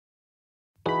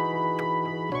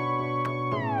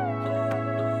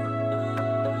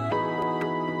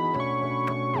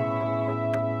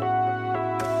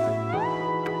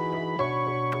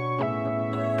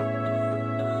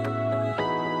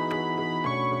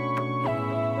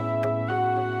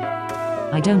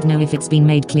I don't know if it's been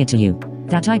made clear to you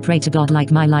that I pray to God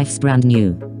like my life's brand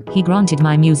new. He granted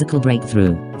my musical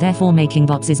breakthrough, therefore making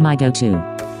bots is my go-to.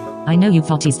 I know you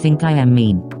thotties think I am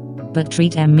mean, but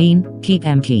treat em mean, keep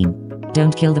em keen.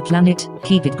 Don't kill the planet,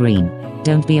 keep it green.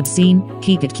 Don't be obscene,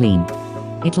 keep it clean.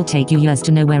 It'll take you years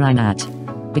to know where I'm at,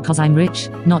 because I'm rich,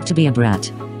 not to be a brat.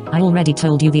 I already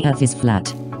told you the earth is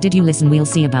flat. Did you listen? We'll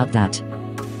see about that.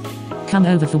 Come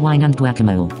over for wine and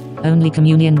guacamole. Only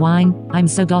communion wine, I'm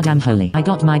so goddamn holy. I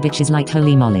got my bitches like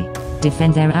holy moly.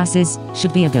 Defend their asses,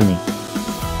 should be a goalie.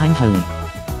 I'm holy.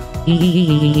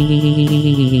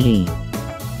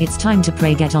 It's time to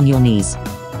pray, get on your knees.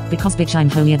 Because bitch I'm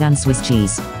holier than Swiss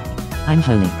cheese. I'm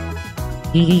holy.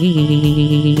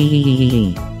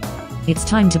 It's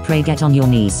time to pray, get on your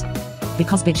knees.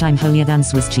 Because bitch I'm holier than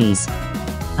Swiss cheese.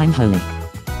 I'm holy.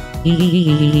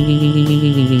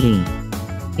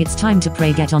 It's time to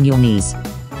pray, get on your knees.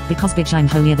 Because bitch I'm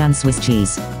holier than Swiss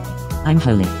cheese. I'm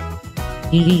holy.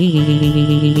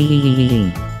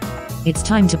 It's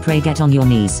time to pray, get on your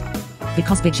knees.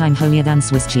 Because bitch I'm holier than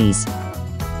Swiss cheese.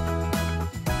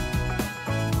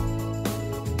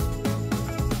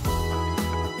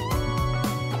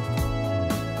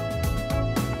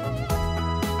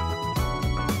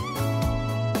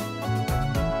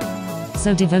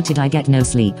 So devoted I get no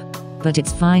sleep. But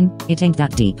it's fine, it ain't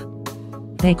that deep.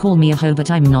 They call me a hoe but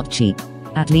I'm not cheap.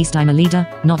 At least I'm a leader,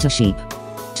 not a sheep.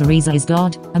 Theresa is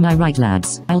God, am I right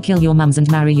lads? I'll kill your mums and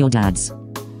marry your dads.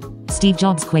 Steve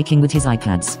Jobs quaking with his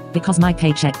iPads, because my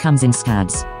paycheck comes in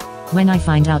scads. When I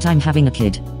find out I'm having a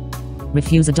kid.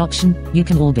 Refuse adoption, you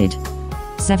can all bid.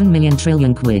 7 million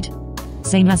trillion quid.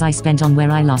 Same as I spent on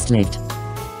where I last lived.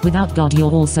 Without God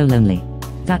you're all so lonely.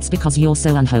 That's because you're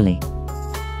so unholy.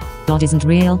 God isn't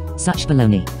real, such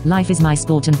baloney. Life is my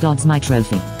sport and God's my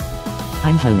trophy.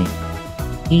 I'm holy.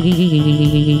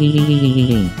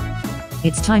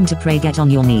 It's time to pray, get on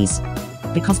your knees.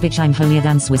 Because bitch I'm holier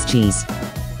than Swiss cheese.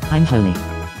 I'm holy.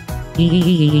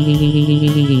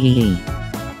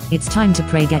 It's time to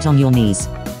pray, get on your knees.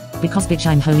 Because bitch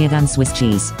I'm holier than Swiss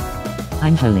cheese.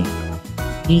 I'm holy.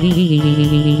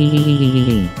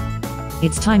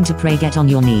 It's time to pray, get on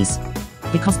your knees.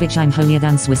 Because bitch I'm holier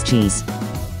than Swiss cheese.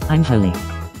 I'm holy.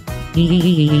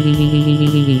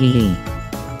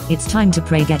 It's time to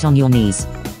pray, get on your knees.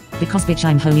 Because bitch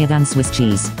I'm holier than Swiss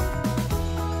cheese.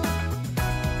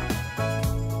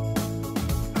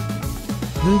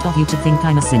 Rude of you to think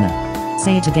I'm a sinner.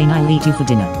 Say it again, I'll eat you for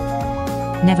dinner.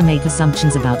 Never make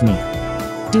assumptions about me.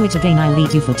 Do it again, I'll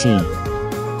eat you for tea.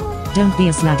 Don't be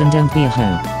a slag and don't be a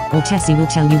hoe, or Tessie will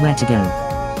tell you where to go.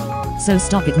 So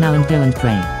stop it now and go and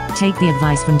pray. Take the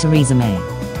advice from Theresa May.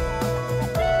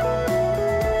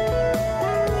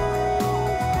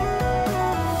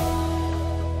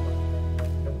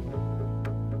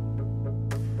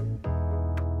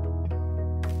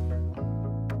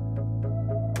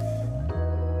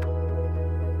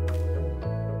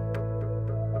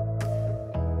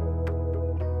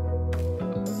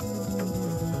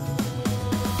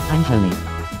 I'm holy.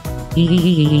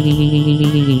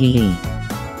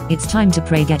 It's time to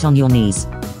pray, get on your knees.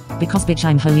 Because bitch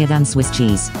I'm holier than Swiss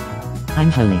cheese. I'm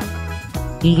holy.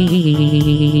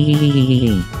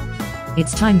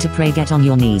 It's time to pray, get on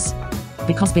your knees.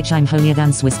 Because bitch I'm holier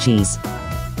than Swiss cheese.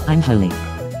 I'm holy.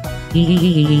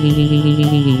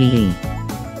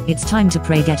 It's time to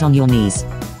pray, get on your knees.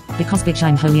 Because bitch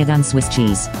I'm holier than Swiss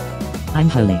cheese. I'm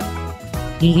holy.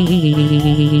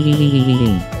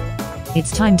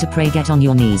 It's time to pray, get on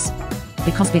your knees.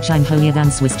 Because bitch I'm holier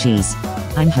than Swiss cheese.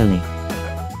 I'm holy.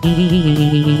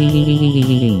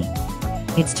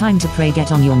 It's time to pray,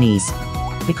 get on your knees.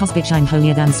 Because bitch I'm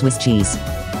holier than Swiss cheese.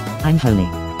 I'm holy.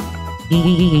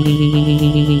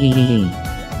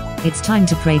 It's time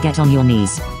to pray, get on your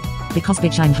knees. Because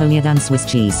bitch I'm holier than Swiss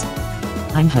cheese.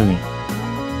 I'm holy.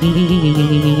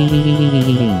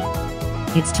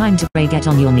 It's time to pray, get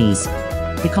on your knees.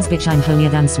 Because bitch I'm holier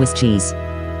than Swiss cheese.